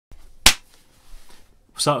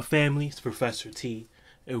What's up, family? It's Professor T,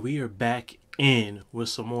 and we are back in with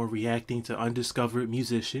some more reacting to undiscovered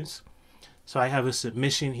musicians. So I have a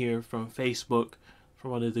submission here from Facebook,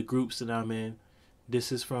 from one of the groups that I'm in.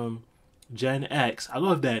 This is from Gen X. I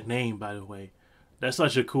love that name, by the way. That's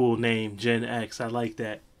such a cool name, Gen X. I like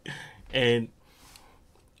that. And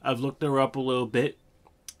I've looked her up a little bit,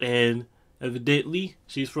 and evidently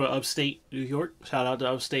she's from upstate New York. Shout out to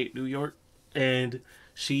upstate New York. And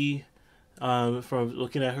she, from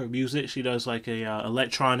looking at her music, she does like a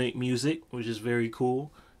electronic music, which is very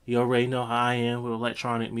cool. You already know how I am with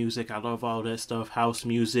electronic music. I love all that stuff. House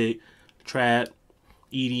music, trap,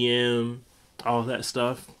 EDM, all that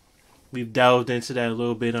stuff. We've delved into that a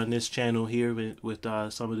little bit on this channel here with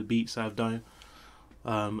some of the beats I've done.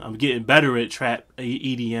 I'm getting better at trap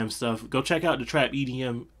EDM stuff. Go check out the trap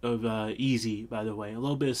EDM of Easy, by the way. A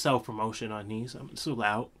little bit of self-promotion on these. I'm so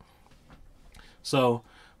loud. So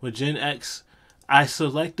with Gen X, I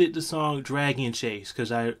selected the song Dragon Chase because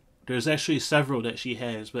there's actually several that she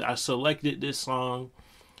has, but I selected this song,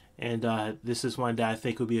 and this is one that I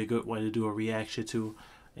think would be a good one to do a reaction to.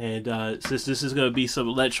 And since this is going to be some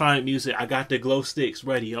electronic music, I got the glow sticks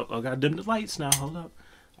ready. I got to dim the lights now. Hold up.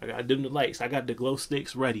 I got to dim the lights. I got the glow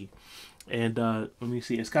sticks ready. And let me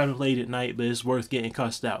see. It's kind of late at night, but it's worth getting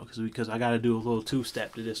cussed out because I got to do a little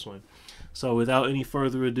two-step to this one. So without any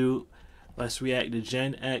further ado, let's react to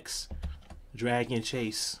Gen X Dragon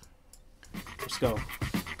Chase. Let's go.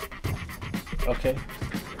 Okay.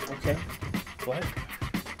 Okay. What?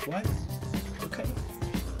 What? Okay.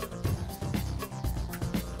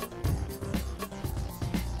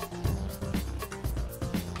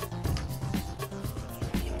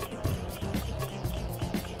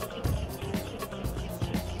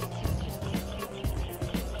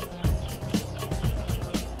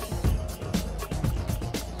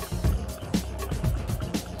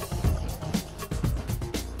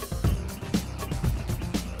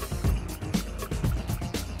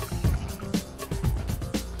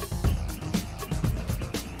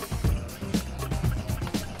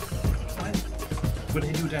 When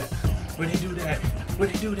they do that, when they do that, when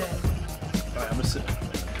they do that. Alright, I'm gonna sit.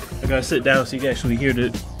 I gotta sit down so you can actually hear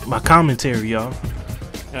my commentary, y'all.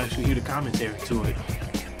 You can actually hear the commentary to it.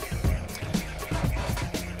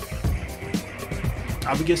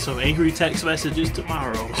 I will get some angry text messages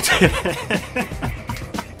tomorrow.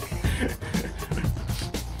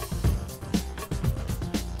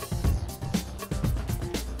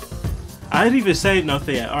 I didn't even say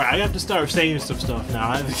nothing yet. Alright, I have to start saying some stuff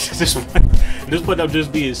now. This point I'm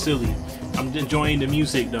just being silly. I'm enjoying the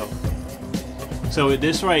music though. So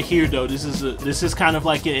this right here though, this is kind of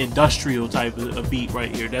like an industrial type of a beat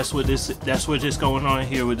right here. That's what's just going on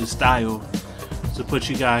here with the style. To put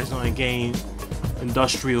you guys on game,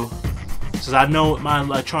 industrial. Because I know my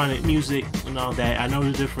electronic music and all that, I know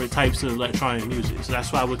the different types of electronic music. So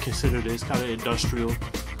that's why I would consider this kind of industrial.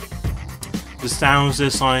 The sounds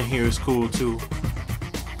that's on here is cool too.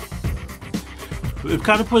 It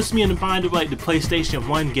kind of puts me in the mind of like the PlayStation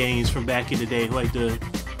 1 games from back in the day, it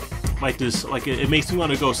makes me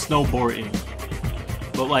want to go snowboarding,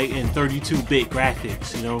 but like in 32-bit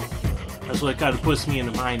graphics, you know. That's what it kind of puts me in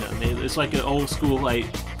the mind of. It's like an old school, like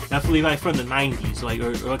definitely like from the 90s, like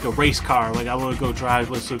or like a race car. Like I want to go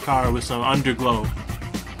drive with some car with some underglow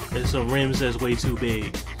and some rims that's way too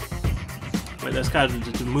big. Like that's kind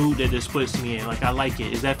of the mood that this puts me in. Like I like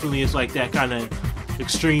it. It definitely is like that kind of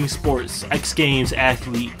extreme sports X Games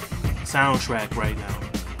athlete soundtrack right now.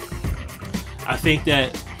 I think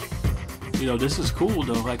that, you know, this is cool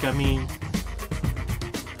though. Like I mean,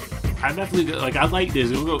 I definitely like. I like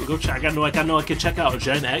this. Go check. I know I can check out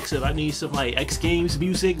Gen X if I need some like X Games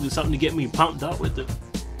music. There's something to get me pumped up with it.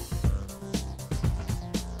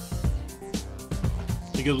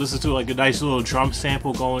 You can listen to like a nice little drum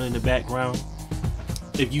sample going in the background.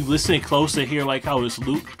 If you listen close to hear like how it's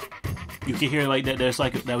looped, you can hear like that.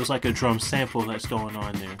 That was like a drum sample that's going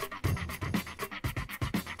on there.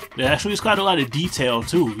 It actually, it's got a lot of detail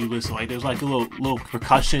too. If you listen, like there's like a little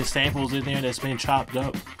percussion samples in there that's been chopped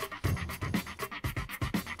up.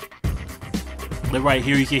 But right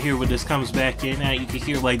here, you can hear when this comes back in at. You can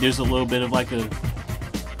hear like there's a little bit of like a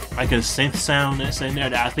synth sound that's in there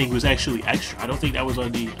that I think was actually extra. I don't think that was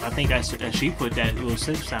on the. I think that she put that little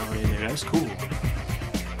synth sound in there. That's cool.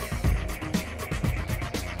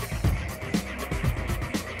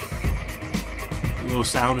 Little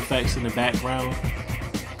sound effects in the background.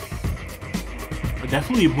 It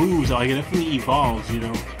definitely moves. Like it definitely evolves. You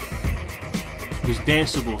know, it's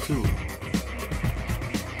danceable too.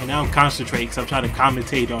 And now I'm concentrating because I'm trying to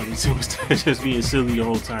commentate on it too instead of just being silly the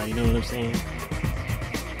whole time. You know what I'm saying?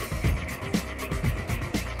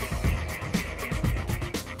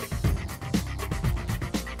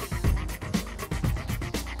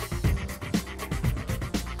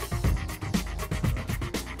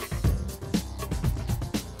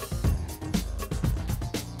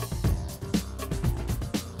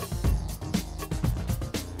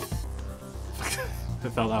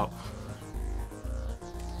 It fell out.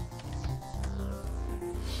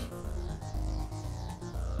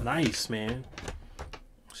 Nice, man.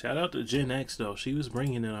 Shout out to Gen X though. She was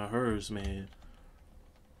bringing it on hers, man.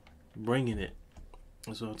 Bringing it.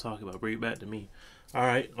 That's what I'm talking about. Bring it back to me. All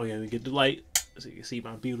right. Oh yeah, we get the light so you can see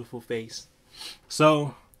my beautiful face.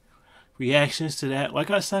 So, reactions to that. Like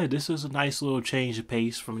I said, this was a nice little change of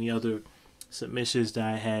pace from the other submissions that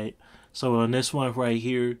I had. So on this one right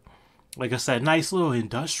here, like I said, nice little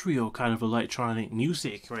industrial kind of electronic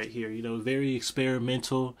music right here. You know, very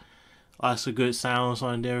experimental. Lots of good sounds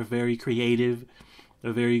on there. Very creative.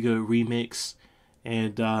 A very good remix.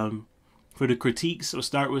 And for the critiques, we'll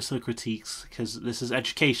start with some critiques because this is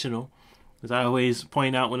educational. As I always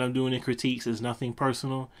point out when I'm doing the critiques, it's nothing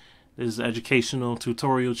personal. This is an educational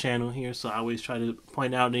tutorial channel here, so I always try to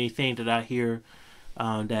point out anything that I hear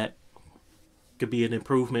that could be an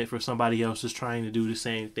improvement for somebody else just trying to do the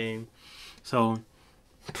same thing. So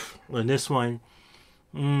on this one,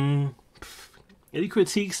 any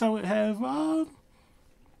critiques I would have, I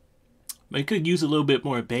could use a little bit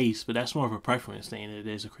more bass, but that's more of a preference thing than it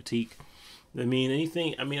is a critique. I mean,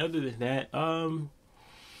 anything, other than that,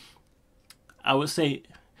 I would say,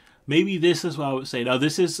 maybe this is what I would say. Now,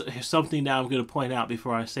 this is something that I'm going to point out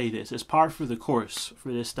before I say this. It's par for the course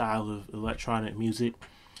for this style of electronic music.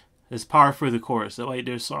 It's par for the course. So, like,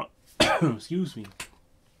 there's some, excuse me.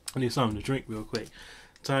 I need something to drink real quick.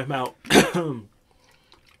 Time out.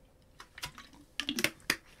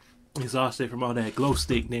 Exhausted from all that glow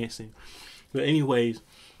stick dancing. But anyways,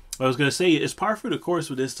 I was going to say it's par for the course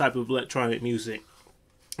with this type of electronic music.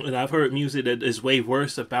 And I've heard music that is way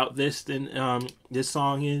worse about this than this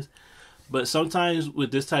song is. But sometimes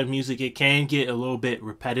with this type of music, it can get a little bit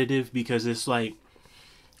repetitive because it's like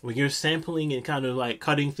when you're sampling and kind of like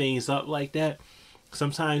cutting things up like that,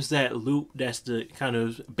 sometimes that loop that's the kind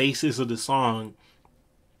of basis of the song,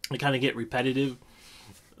 it kind of get repetitive.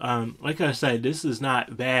 Like I said, this is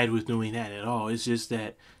not bad with doing that at all. It's just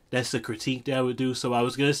that that's the critique that I would do. So I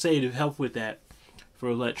was going to say, to help with that for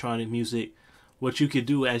electronic music, what you could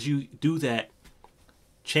do as you do that,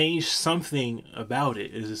 change something about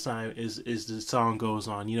it as the song goes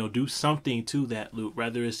on. You know, do something to that loop.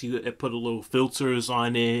 Rather it's you put a little filters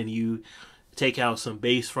on it and you take out some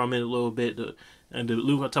bass from it a little bit. And the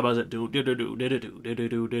loop on top of that do.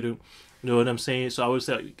 You know what I'm saying? So I would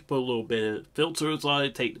say you can put a little bit of filters on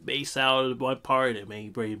it, take the bass out of one part, and maybe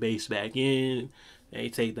bring the bass back in,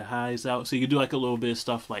 and take the highs out. So you can do like a little bit of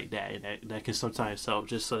stuff like that, and that can sometimes help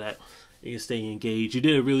just so that you can stay engaged. You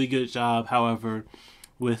did a really good job, however,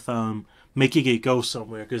 with making it go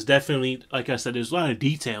somewhere. Because definitely, like I said, there's a lot of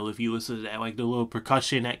detail if you listen to that. Like the little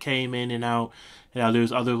percussion that came in and out. You know,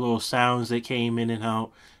 there's other little sounds that came in and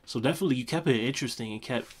out. So definitely you kept it interesting and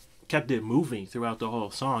kept it moving throughout the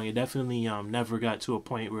whole song. It definitely never got to a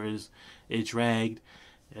point where it dragged.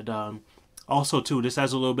 And also, too, this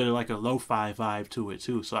has a little bit of like a lo-fi vibe to it,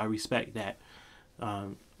 too. So I respect that.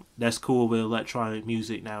 That's cool with electronic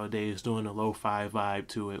music nowadays, doing a lo-fi vibe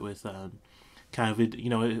to it with kind of, you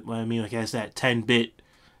know what I mean? Like it has that 10-bit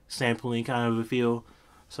sampling kind of a feel.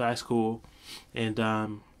 So that's cool. And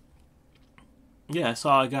yeah, that's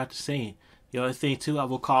all I got to say. The other thing, too, I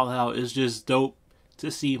will call out is just dope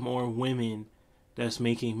to see more women that's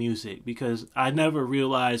making music, because I never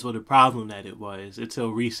realized what a problem that it was until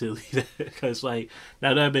recently. Because like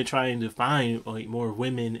now that I've been trying to find like more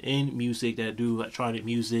women in music that do electronic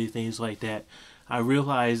music, things like that, I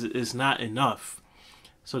realize it's not enough.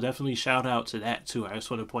 So definitely shout out to that too. I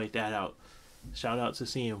just want to point that out. Shout out to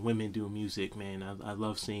seeing women do music, man. I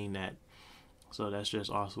love seeing that. So that's just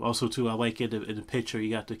awesome. Also, too, I like it in the picture. You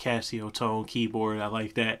got the Casio tone keyboard. I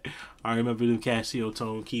like that. I remember the Casio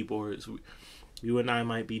tone keyboards. You and I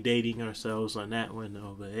might be dating ourselves on that one,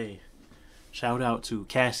 though. But hey, shout out to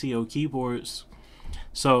Casio keyboards.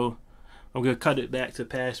 So I'm going to cut it back to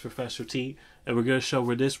past Professor T. And we're going to show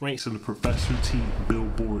where this ranks in the Professor T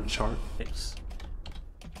Billboard chart. Yes.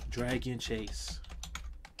 Dragon Chase.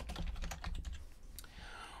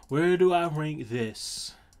 Where do I rank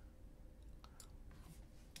this?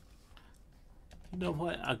 You know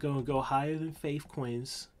what? I'm going to go higher than Faith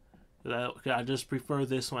Quinn's. I just prefer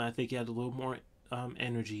this one. I think it had a little more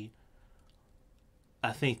energy.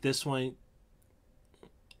 I think this one...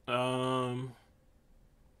 how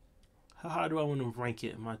do I want to rank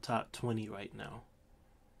it in my top 20 right now?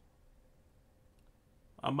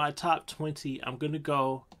 On my top 20, I'm going to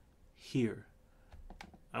go here.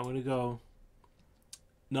 I'm going to go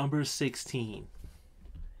number 16.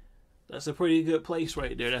 That's a pretty good place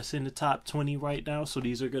right there. That's in the top 20 right now. So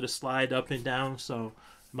these are going to slide up and down. So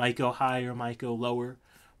might go higher, might go lower.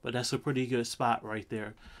 but that's a pretty good spot right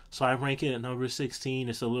there. So I rank it at number 16.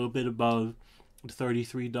 It's a little bit above the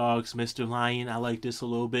 33 Dogs, Mr. Lion. I like this a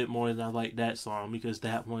little bit more than I like that song, because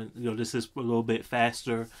that one, this is a little bit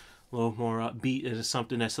faster, a little more upbeat, and it's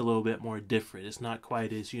something that's a little bit more different. It's not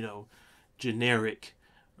quite as, generic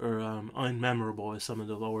or unmemorable as some of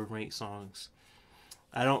the lower ranked songs.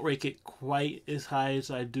 I don't rank it quite as high as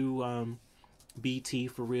I do BT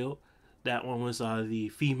for real. That one was the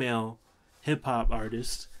female hip hop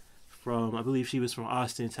artist from, I believe she was from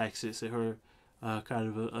Austin, Texas. And her kind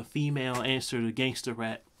of a female answer to gangster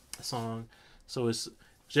rap song. So it's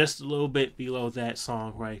just a little bit below that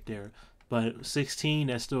song right there. But 16,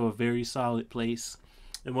 that's still a very solid place.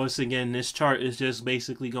 And once again, this chart is just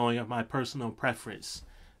basically going off my personal preference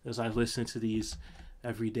as I listen to these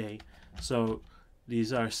every day. So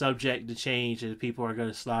these are subject to change, and people are going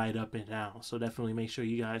to slide up and down. So definitely make sure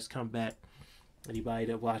you guys come back. Anybody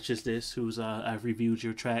that watches this who's I've reviewed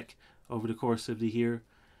your track over the course of the year,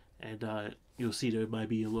 and you'll see there might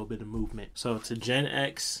be a little bit of movement. So to Gen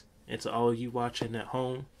X and to all of you watching at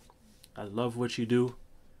home, I love what you do.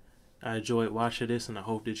 I enjoyed watching this, and I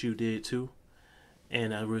hope that you did too.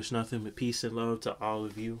 And I wish nothing but peace and love to all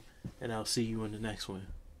of you, and I'll see you in the next one.